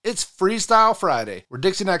It's Freestyle Friday, where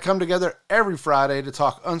Dixie and I come together every Friday to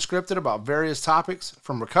talk unscripted about various topics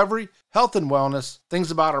from recovery, health and wellness,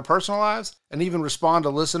 things about our personal lives, and even respond to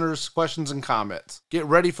listeners' questions and comments. Get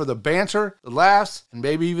ready for the banter, the laughs, and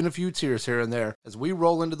maybe even a few tears here and there as we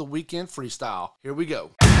roll into the weekend freestyle. Here we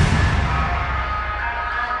go.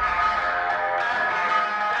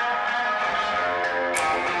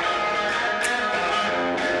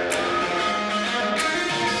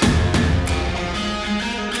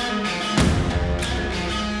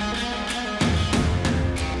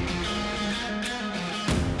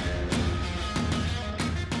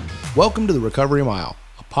 Welcome to the Recovery Mile,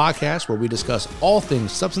 a podcast where we discuss all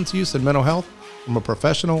things substance use and mental health from a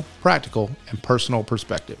professional, practical, and personal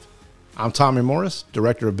perspective. I'm Tommy Morris,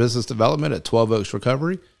 Director of Business Development at 12 Oaks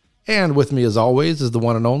Recovery, and with me as always is the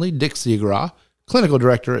one and only Dixie Gra, Clinical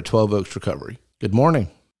Director at 12 Oaks Recovery. Good morning.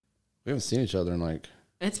 We haven't seen each other in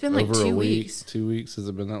it's been like over 2 a week. weeks. 2 weeks? Has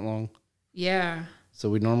it been that long? Yeah. So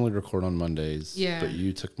we normally record on Mondays, Yeah. but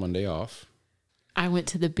you took Monday off. I went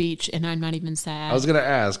to the beach and I'm not even sad. I was going to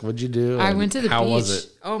ask, what'd you do? I went to the beach. How was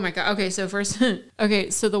it? Oh my God. Okay, so first,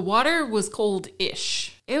 so the water was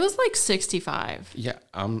cold-ish. It was like 65. Yeah,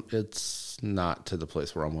 it's not to the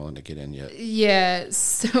place where I'm willing to get in yet. Yeah.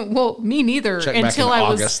 So, well, me neither. Check until back in I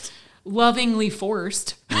August. was lovingly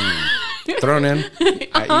forced. Thrown in.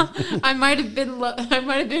 I might have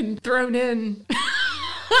been thrown in.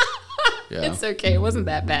 Yeah. It's okay. It wasn't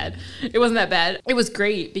that bad. It was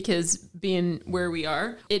great because being where we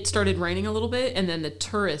are, it started raining a little bit and then the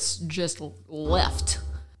tourists just left.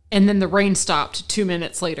 And then the rain stopped 2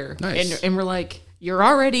 minutes later. Nice. And we're like, you're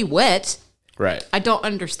already wet. Right. I don't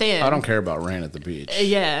understand. I don't care about rain at the beach.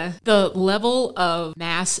 Yeah. The level of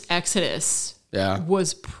mass exodus Yeah.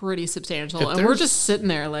 was pretty substantial. And we're just sitting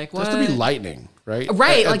there like, what? There has to be lightning, right?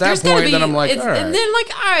 Right. At like that there's point, gotta be, then I'm like, all right. and then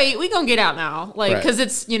like, all right, we gonna get out now. Like, Right. cause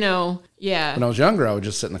it's, yeah. When I was younger, I would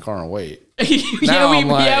just sit in the car and wait.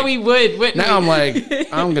 yeah, we would. Wouldn't Now we? I'm like,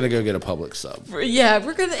 I'm going to go get a public sub. Yeah,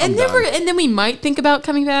 we're gonna, and then we might think about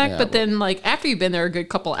coming back, Yeah, but then like after you've been there a good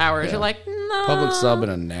couple hours, Yeah. you're like, no, Public sub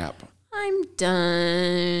and a nap. I'm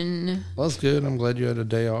done. Well, that's good. I'm glad you had a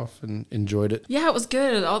day off and enjoyed it. Yeah, it was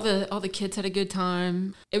good. All the kids had a good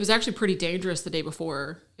time. It was actually pretty dangerous the day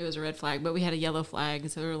before. It was a red flag, but we had a yellow flag,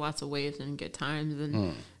 so there were lots of waves and good times,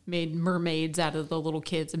 and made mermaids out of the little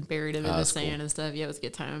kids and buried them in the sand and stuff. Yeah, it was a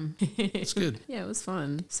good time. It's good. Yeah, it was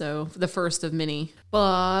fun. So the first of many.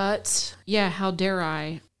 But yeah, how dare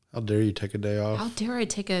I? How dare you take a day off? How dare I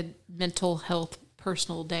take a mental health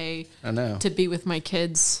personal day I know. to be with my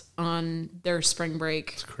kids on their spring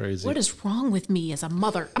break? It's crazy. What is wrong with me as a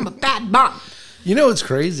mother? I'm a bad mom. You know what's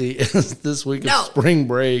crazy is this week of spring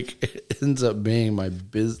break it ends up being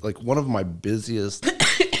one of my busiest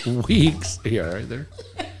weeks. Yeah, right there.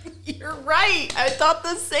 You're right. I thought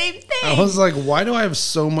the same thing. I was like, why do I have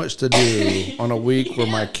so much to do on a week where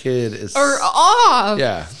my kid is off?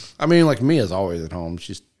 Yeah. I mean, like Mia's always at home.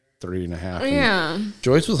 She's 3.5. Yeah.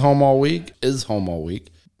 Joyce was home all week, is home all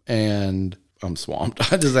week, and I'm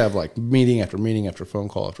swamped. I just have like meeting after meeting after phone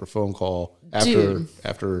call after phone call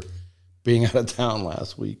after being out of town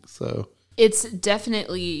last week. So it's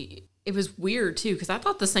definitely, it was weird too, because I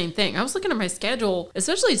thought the same thing. I was looking at my schedule,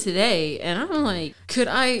 especially today, and I'm like, could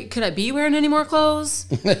I be wearing any more clothes?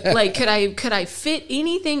 Like, could I fit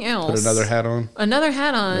anything else? put another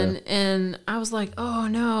hat on. Yeah. And I was like, oh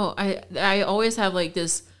no. I always have like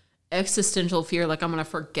this existential fear, like I'm gonna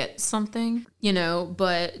forget something,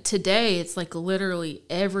 but today it's like literally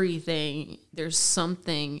everything. There's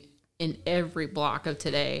something in every block of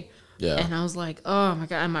today. Yeah. And I was like, oh my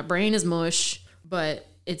God, my brain is mush, but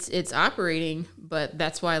it's operating. But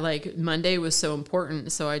that's why like Monday was so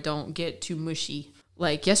important, so I don't get too mushy.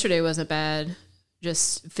 Like yesterday wasn't bad,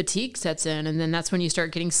 just fatigue sets in, and then that's when you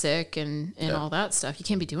start getting sick and all that stuff. You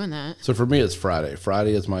can't be doing that. So for me, it's Friday.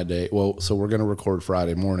 Friday is my day. Well, so we're going to record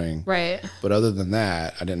Friday morning. Right. But other than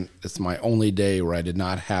that, it's my only day where I did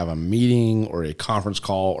not have a meeting or a conference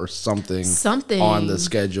call or something on the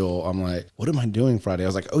schedule. I'm like, what am I doing Friday? I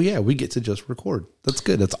was like, oh yeah, we get to just record. That's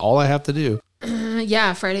good. That's all I have to do.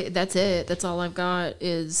 Yeah, Friday. That's it. That's all I've got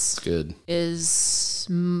is good. I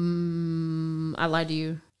lied to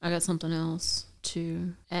you. I got something else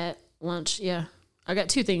at lunch. Yeah, I got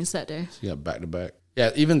 2 things that day. Yeah, back to back. Yeah,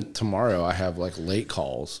 even tomorrow I have like late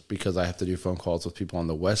calls because I have to do phone calls with people on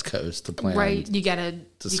the West Coast to plan. Right, you gotta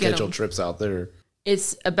schedule trips out there.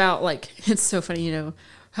 It's about like, it's so funny,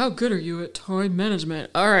 how good are you at time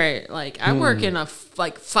management? All right, like I work in a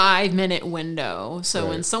 5-minute window, so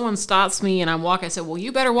when someone stops me and I'm walking, I say, well,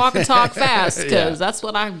 you better walk and talk fast because that's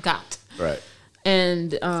what I've got. Right.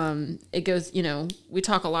 And it goes, we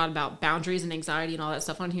talk a lot about boundaries and anxiety and all that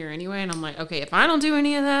stuff on here anyway. And I'm like, okay, if I don't do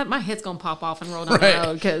any of that, my head's going to pop off and roll down the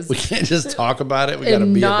road. Because we can't just talk about it. We got to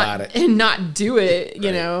be about it. And not do it,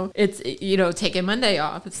 you know. It's, taking Monday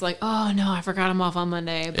off. It's like, oh, no, I forgot I'm off on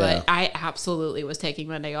Monday. But I absolutely was taking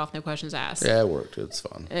Monday off, no questions asked. Yeah, it worked. It's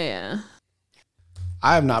fun. Yeah.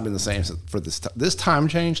 I have not been the same for this time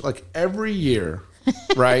change. Like every year,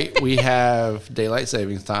 right? We have daylight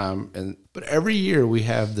savings time, but every year we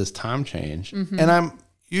have this time change. Mm-hmm. And I'm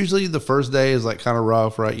usually the first day is like kind of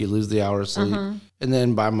rough, right? You lose the hour of sleep, and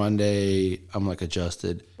then by Monday I'm like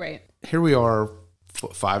adjusted. Right. Here we are,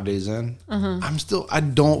 5 days in. I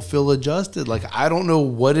don't feel adjusted. Like I don't know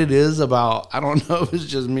what it is about. I don't know if it's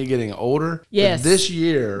just me getting older. Yes. But this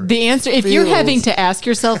year, the answer, if you're having to ask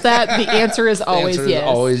yourself that, the answer is always yes.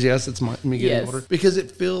 Always yes. It's me getting older because it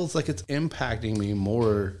feels like it's impacting me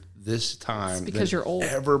more this time because you're old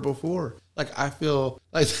ever before. Like I feel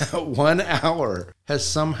like that 1 hour has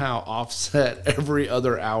somehow offset every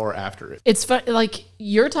other hour after it. It's fun. Like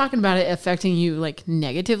you're talking about it affecting you like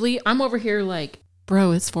negatively. I'm over here like,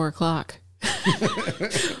 bro, it's 4:00.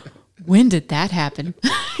 When did that happen?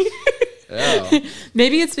 Yeah.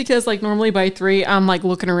 Maybe it's because like normally by 3, I'm like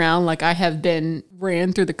looking around like I have been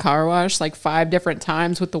ran through the car wash like 5 different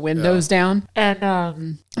times with the windows down. And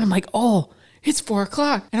I'm like, oh, it's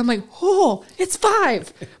 4:00. And I'm like, oh, it's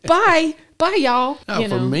 5. Bye. Bye, y'all. No,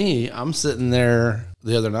 for me, I'm sitting there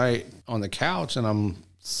the other night on the couch and I'm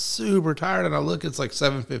super tired and I look, it's like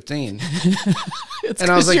 7:15. And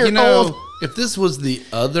I was like, old. If this was the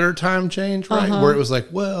other time change, right, where it was like,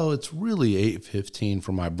 well, it's really 8:15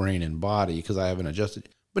 for my brain and body because I haven't adjusted.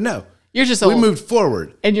 But no, you're just old. We moved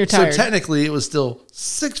forward. And you're tired. So technically it was still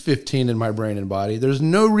 6:15 in my brain and body. There's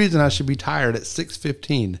no reason I should be tired at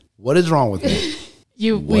 6:15. What is wrong with me?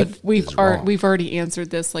 We've already answered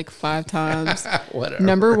this like 5 times. Whatever.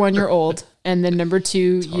 Number 1, you're old. And then number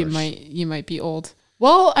 2, you might be old.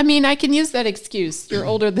 Well, I mean, I can use that excuse. You're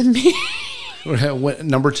older than me.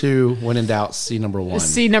 Number 2, when in doubt, see number 1.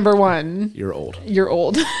 See number 1. You're old. You're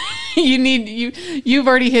old. You've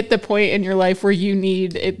already hit the point in your life where you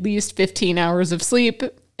need at least 15 hours of sleep,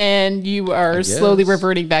 and you are slowly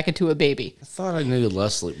reverting back into a baby. I thought I needed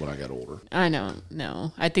less sleep when I got older. I don't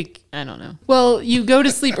know. I don't know. Well, you go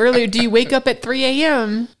to sleep earlier. Do you wake up at 3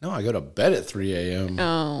 a.m.? No, I go to bed at 3 a.m.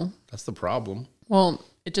 Oh. That's the problem. Well,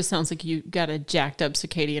 it just sounds like you got a jacked up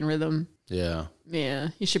circadian rhythm. Yeah. Yeah.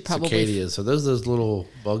 You should probably. Cicadas. So those little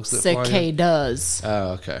bugs that cicadas.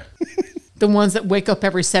 Oh, okay. The ones that wake up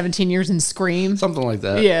every 17 years and scream. Something like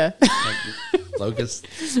that. Yeah. Like locusts.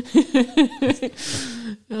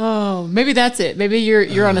 Oh, maybe that's it. Maybe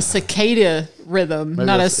you're on a cicada rhythm,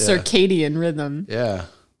 not a circadian rhythm. Yeah.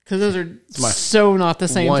 Because those are so not the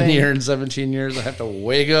same 1 thing. year and 17 years, I have to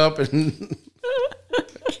wake up and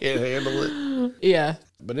can't handle it. Yeah.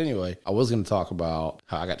 But anyway, I was going to talk about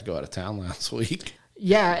how I got to go out of town last week.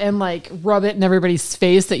 Yeah, and like rub it in everybody's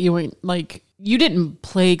face that you went like you didn't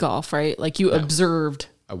play golf, right? Like you observed.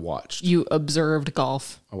 I watched. You observed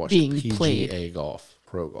golf being PGA played. golf,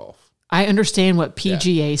 pro golf. I understand what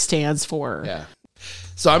PGA stands for. Yeah.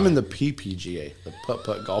 So I'm in the PPGA, the Putt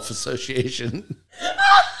Putt Golf Association.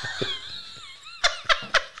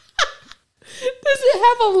 Does it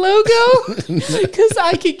have a logo? Because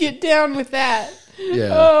I could get down with that. Yeah.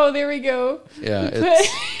 Oh, there we go. Yeah.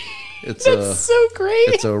 It's so great.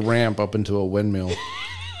 It's a ramp up into a windmill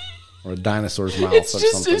or a dinosaur's mouth it's or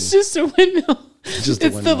just, something. It's just a windmill. It's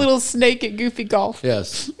the little snake at Goofy Golf.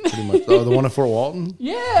 Yes, pretty much. Oh, the one at Fort Walton?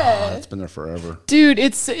 Yeah. Oh, it's been there forever. Dude,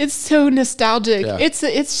 it's so nostalgic. Yeah.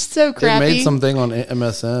 It's so crappy. They made something on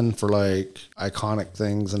MSN for like iconic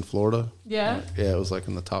things in Florida. Yeah. Yeah, it was like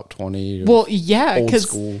in the top 20. Well, yeah,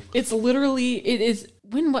 because it's literally, it is,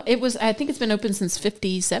 I think it's been open since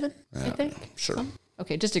 57, I think. Sure. So,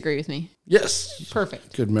 okay, just agree with me. Yes.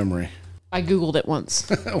 Perfect. Good memory. I Googled it once.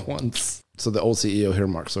 So the old CEO here,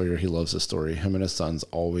 Mark Sawyer, he loves this story. Him and his sons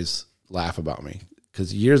always laugh about me.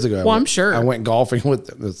 Because years ago, I'm sure. I went golfing with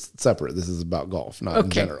them. It's separate. This is about golf, not in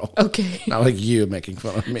general. Okay. Not like you making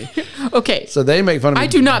fun of me. Okay. So they make fun of me. I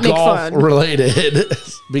do not make fun. Related.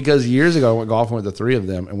 Because years ago, I went golfing with the 3 of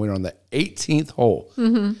them, and we were on the 18th hole.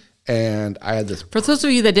 Mm-hmm. And I had this. For those of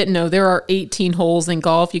you that didn't know, there are 18 holes in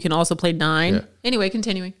golf. You can also play 9. Yeah. Anyway,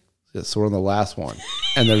 continuing. Yeah, so we're on the last one.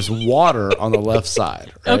 And there's water on the left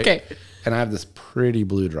side. Right? Okay. And I have this pretty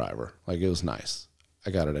blue driver. Like, it was nice.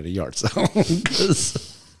 I got it at a yard sale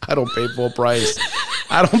because I don't pay full price.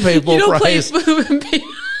 I don't pay full price.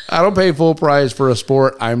 I don't pay full price for a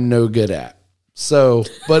sport I'm no good at. So,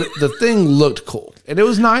 but the thing looked cool. And it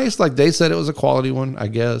was nice. Like, they said it was a quality one, I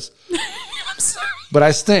guess. I'm sorry. But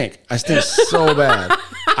I stink. I stink so bad.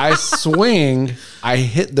 I swing. I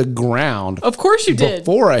hit the ground. Of course you did.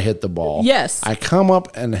 Before I hit the ball. Yes. I come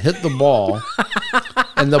up and hit the ball.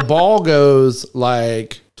 And the ball goes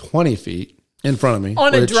like 20 feet in front of me.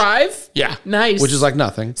 On a drive? Yeah. Nice. Which is like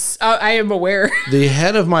nothing. I am aware. The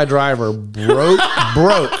head of my driver broke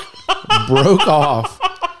off.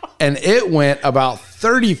 And it went about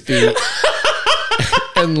 30 feet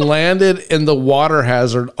and landed in the water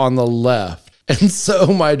hazard on the left. And so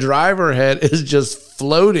my driver head is just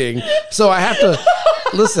floating. So I have to,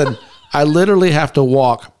 listen, I literally have to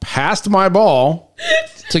walk past my ball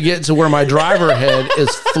to get to where my driver head is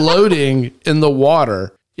floating in the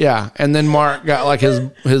water. Yeah. And then Mark got like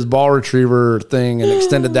his ball retriever thing and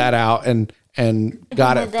extended that out and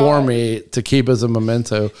got it for me to keep as a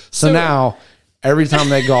memento. So now every time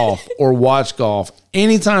they golf or watch golf,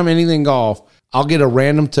 anytime anything golf, I'll get a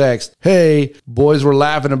random text. Hey, boys were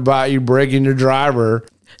laughing about you breaking your driver.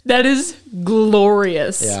 That is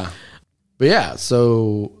glorious. Yeah. But yeah,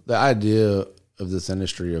 so the idea of this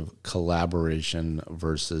industry of collaboration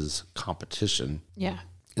versus competition. Yeah.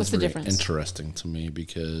 What's the difference? Interesting to me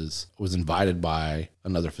because I was invited by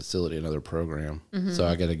another facility, another program. So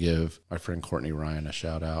I got to give my friend Courtney Ryan a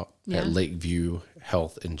shout out at Lakeview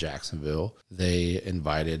Health in Jacksonville. They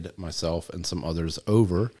invited myself and some others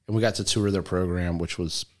over, and we got to tour their program, which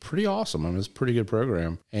was pretty awesome. I mean, it was a pretty good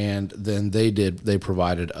program. And then they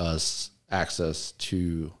provided us access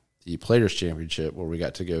to the Players Championship, where we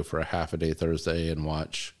got to go for a half a day Thursday and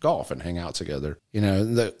watch golf and hang out together. You know,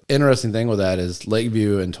 the interesting thing with that is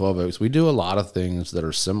Lakeview and 12 Oaks, we do a lot of things that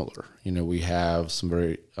are similar. You know, we have some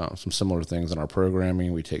some similar things in our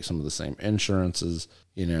programming. We take some of the same insurances.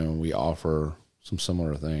 You know, we offer some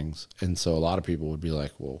similar things. And so a lot of people would be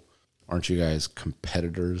like, well, aren't you guys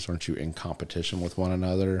competitors? Aren't you in competition with one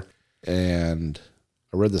another? And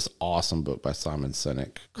I read this awesome book by Simon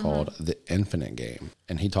Sinek called The Infinite Game,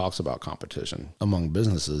 and he talks about competition among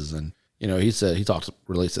businesses. And you know,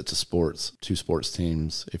 relates it to sports, two sports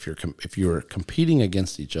teams. If you're competing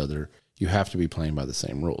against each other, you have to be playing by the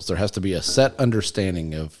same rules. There has to be a set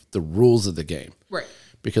understanding of the rules of the game, right?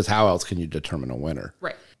 Because how else can you determine a winner,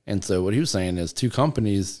 right? And so what he was saying is, two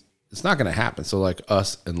companies, it's not going to happen. So like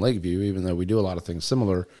us and Lakeview, even though we do a lot of things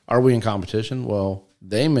similar, are we in competition? Well,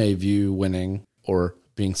 they may view winning or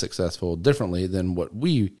being successful differently than what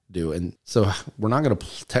we do. And so we're not going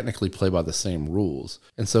to technically play by the same rules.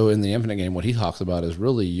 And so in the Infinite Game, what he talks about is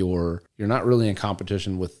really you're not really in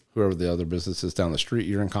competition with whoever the other business is down the street.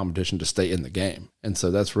 You're in competition to stay in the game. And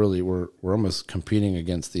so that's really, we're almost competing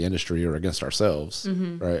against the industry or against ourselves.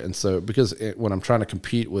 Right. And so because when I'm trying to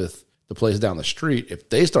compete with the place down the street, if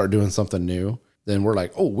they start doing something new, then we're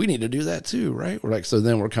like, oh, we need to do that too. Right. We're like, so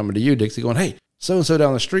then we're coming to you, Dixie, going, hey, so-and-so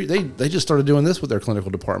down the street, they just started doing this with their clinical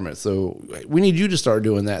department. So we need you to start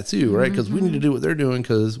doing that too, right? Because we need to do what they're doing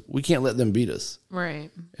because we can't let them beat us. Right.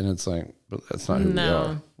 And it's like, but that's not who we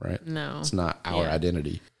are, right? No. It's not our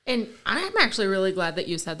identity. And I'm actually really glad that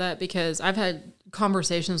you said that because I've had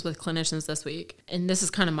conversations with clinicians this week, and this is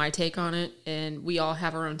kind of my take on it, and we all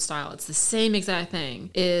have our own style. It's the same exact thing,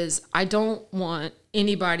 is I don't want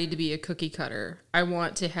anybody to be a cookie cutter. I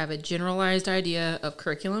want to have a generalized idea of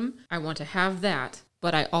curriculum. I want to have that,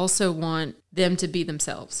 but I also want them to be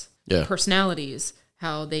themselves. Yeah. Personalities,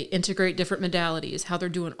 how they integrate different modalities, how they're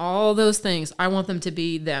doing all those things. I want them to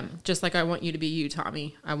be them, just like I want you to be you,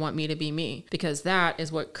 Tommy. I want me to be me, because that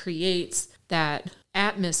is what creates that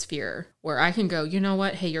atmosphere where I can go, you know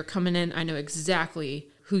what? Hey, you're coming in. I know exactly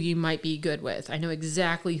who you might be good with. I know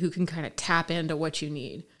exactly who can kind of tap into what you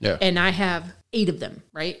need. Yeah. And I have 8 of them,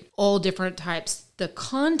 right? All different types. The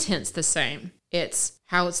content's the same. It's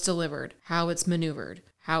how it's delivered, how it's maneuvered,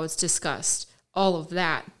 how it's discussed. All of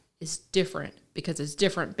that is different because it's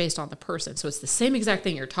different based on the person. So it's the same exact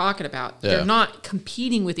thing you're talking about. Yeah. They're not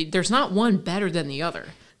competing with you. There's not one better than the other.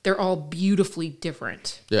 They're all beautifully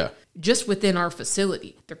different. Yeah. Just within our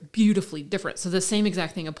facility, they're beautifully different. So the same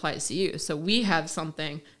exact thing applies to you. So we have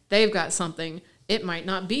something, they've got something. It might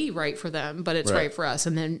not be right for them, but it's right for us.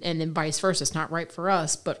 And then vice versa. It's not right for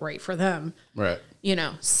us, but right for them. Right. You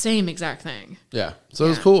know, same exact thing. Yeah. So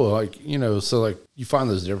it's cool. Like, you know, so like you find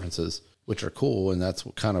those differences, which are cool. And that's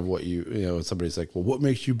kind of what you know, somebody's like, well, what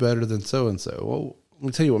makes you better than so-and-so? Well, let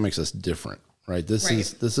me tell you what makes us different. Right. This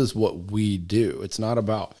is what we do. It's not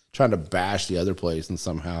about trying to bash the other place and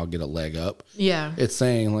somehow get a leg up. Yeah. It's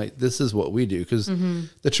saying like, this is what we do. Because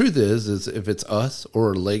the truth is if it's us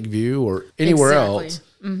or Lakeview or anywhere else,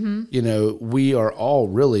 you know, we are all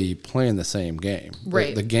really playing the same game.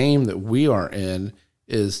 Right. The game that we are in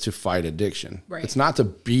is to fight addiction. Right. It's not to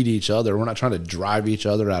beat each other. We're not trying to drive each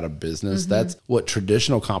other out of business. That's what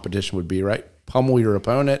traditional competition would be, right? pummel your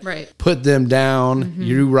opponent, Right. put them down,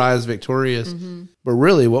 you rise victorious. But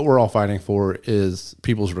really what we're all fighting for is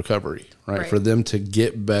people's recovery, right? Right. For them to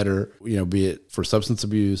get better, be it for substance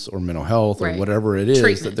abuse or mental health or Right. whatever it is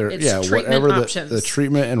Treatment. that they're, It's treatment whatever options. the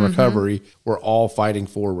treatment and recovery, we're all fighting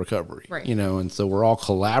for recovery, Right. and so we're all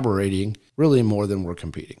collaborating really more than we're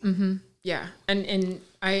competing. Yeah. And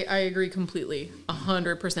I agree completely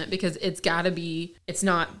 100% because it's gotta be, it's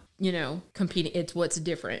not, competing. It's what's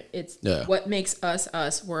different. It's what makes us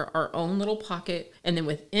us. We're our own little pocket. And then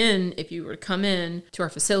within, if you were to come in to our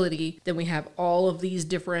facility, then we have all of these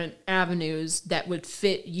different avenues that would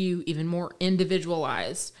fit you even more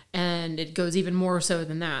individualized. And it goes even more so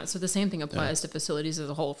than that. So the same thing applies to facilities as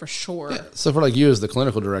a whole for sure. Yeah. So for like you as the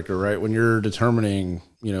clinical director, right, when you're determining,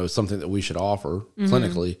 something that we should offer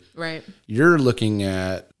clinically, Right. you're looking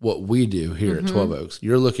at what we do here at 12 Oaks.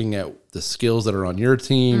 You're looking at the skills that are on your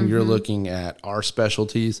team. You're looking at our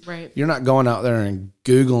specialties. Right. You're not going out there and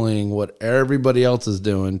Googling what everybody else is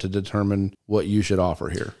doing to determine what you should offer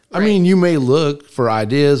here. Right. I mean, you may look for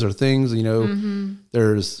ideas or things,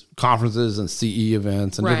 there's conferences and CE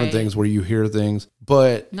events and different Right. things where you hear things,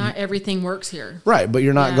 but Not everything works here. right. But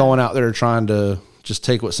you're not going out there trying to just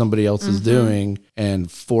take what somebody else is doing and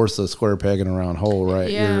force a square peg in a round hole,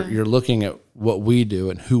 right? Yeah. You're looking at what we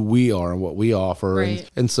do and who we are and what we offer. Right.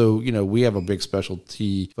 And so, we have a big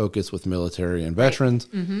specialty focus with military and veterans.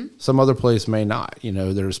 Some other place may not.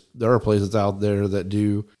 There are places out there that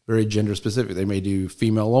do very gender specific. They may do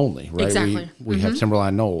female only, right? Exactly. We have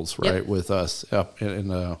Timberline Knolls, right, with us up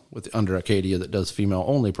with under Acadia that does female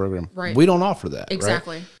only program. Right. We don't offer that.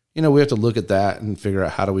 Exactly. Right? We have to look at that and figure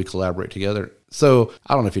out how do we collaborate together. So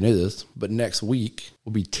I don't know if you knew this, but next week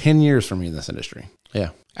will be 10 years for me in this industry. Yeah.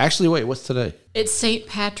 Actually, wait, what's today? It's St.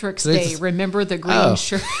 Patrick's Today's Day. Remember the green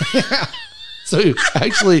shirt. So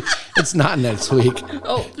actually, it's not next week.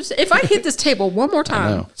 Oh, if I hit this table one more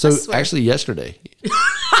time. No. So actually yesterday.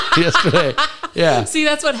 Yesterday. Yeah. See,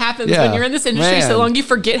 that's what happens Yeah. when you're in this industry Man. so long, you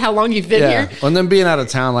forget how long you've been Yeah. here. And then being out of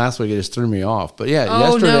town last week, it just threw me off. But yeah, Oh,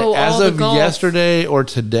 yesterday, no, as all the of golf. yesterday or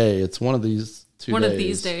today, it's one of these two One days. of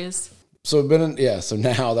these days. So so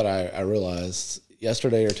now that I realized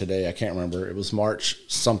yesterday or today, I can't remember, it was March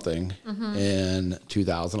something in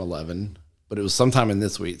 2011, but it was sometime in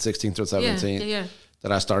this week, 16th or 17th, Yeah.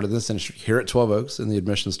 that I started this industry here at 12 Oaks in the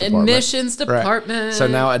admissions department. Admissions Right. department. So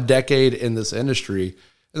now a decade in this industry.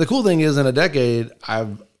 And the cool thing is in a decade,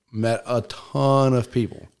 I've met a ton of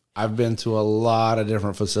people. I've been to a lot of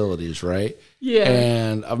different facilities, right? Yeah.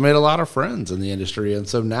 And I've made a lot of friends in the industry. And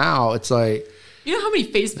so now it's like, You know how many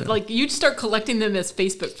Facebook, you'd start collecting them as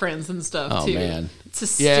Facebook friends and stuff too. Oh, man. It's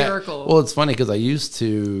hysterical. Yeah. Well, it's funny because I used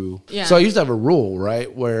to have a rule,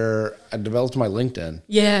 right, where I developed my LinkedIn.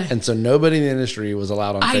 Yeah. And so nobody in the industry was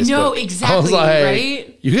allowed on Facebook. I know, exactly, I was like,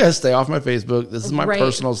 right? You guys stay off my Facebook. This is my Right.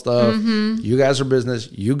 personal stuff. You guys are business.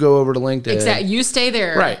 You go over to LinkedIn. Exactly. You stay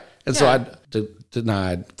there. Right. And so Yeah. I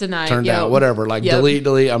denied, yep. turned out, whatever,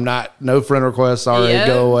 delete. I'm not, no friend requests, sorry, Yep.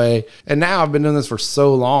 go away. And now I've been doing this for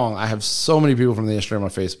so long. I have so many people from the industry on my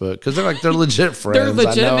Facebook because they're legit friends. They're I know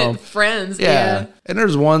 'em. legitimate friends. Yeah. And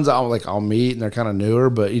there's ones I'll meet and they're kind of newer,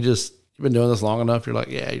 but you've been doing this long enough. You're like,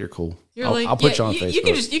 yeah, you're cool. I'll put you on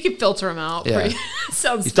Facebook. You can filter them out. Yeah. Pretty,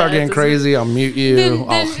 sounds You start bad, getting doesn't it? crazy, I'll mute you. Then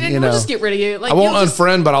I'll we'll just get rid of you. I won't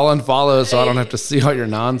unfriend, but I'll unfollow so I don't have to see all your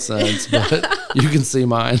nonsense. But you can see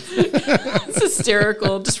mine. It's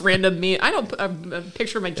hysterical. Just random meme. I don't I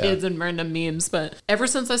picture my kids in random memes, but ever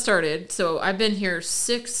since I started, so I've been here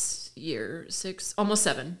 6 years, almost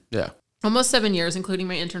 7. Yeah. Almost 7 years, including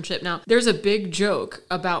my internship. Now, there's a big joke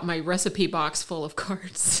about my recipe box full of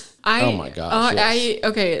cards. Oh my gosh, yes.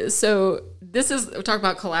 Okay, so we talk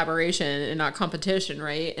about collaboration and not competition,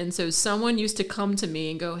 right? And so someone used to come to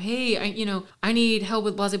me and go, hey, I need help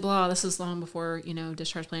with blah, blah, blah. This is long before,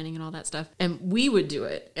 discharge planning and all that stuff. And we would do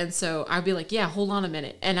it. And so I'd be like, yeah, hold on a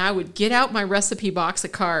minute. And I would get out my recipe box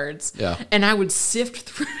of cards and I would sift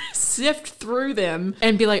through them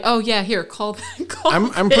and be like, oh yeah, here, call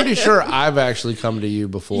I'm pretty sure I've actually come to you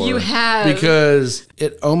before. You have. Because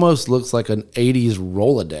it almost looks like an 80s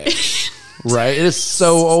Rolodex. Right? It is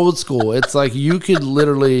so old school. It's like you could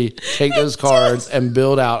literally take those cards and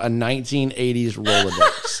build out a 1980s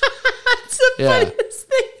Rolodex. That's the funniest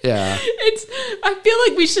thing. Yeah. I feel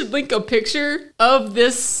like we should link a picture of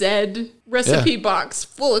this said recipe box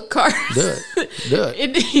full of cards. Do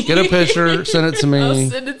it. Get a picture, send it to me. I'll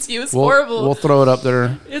send it to you. It's horrible. We'll throw it up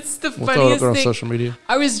there. It's the We'll funniest throw it up there on thing. social media.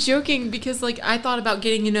 I was joking because I thought about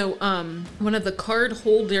getting, one of the card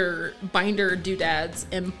holder binder doodads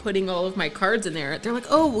and putting all of my cards in there. They're like,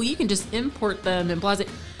 oh, well, you can just import them and blah, blah.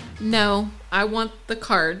 No, I want the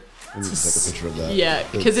card We need to take a picture of that. Yeah,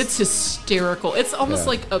 because it's hysterical. It's almost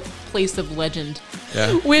like a place of legend.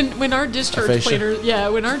 Yeah. When our discharge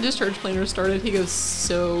planner started, he goes,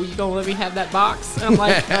 "So you gonna let me have that box?" And I'm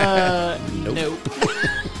like, nope.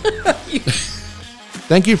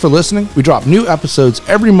 Thank you for listening. We drop new episodes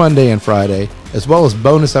every Monday and Friday, as well as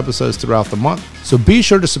bonus episodes throughout the month. So be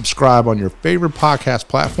sure to subscribe on your favorite podcast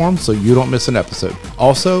platform so you don't miss an episode.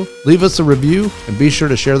 Also, leave us a review and be sure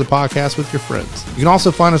to share the podcast with your friends. You can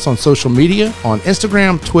also find us on social media on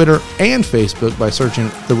Instagram, Twitter, and Facebook by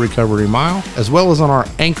searching The Recovery Mile, as well as on our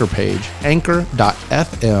Anchor page,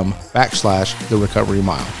 anchor.fm/The Recovery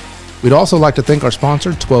Mile. We'd also like to thank our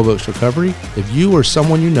sponsor, 12 Oaks Recovery. If you or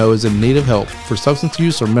someone you know is in need of help for substance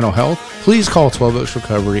use or mental health, please call 12 Oaks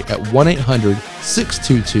Recovery at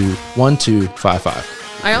 1-800-622-1255.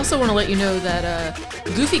 I also want to let you know that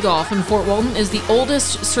Goofy Golf in Fort Walton is the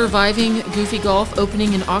oldest surviving Goofy Golf,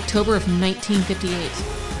 opening in October of 1958.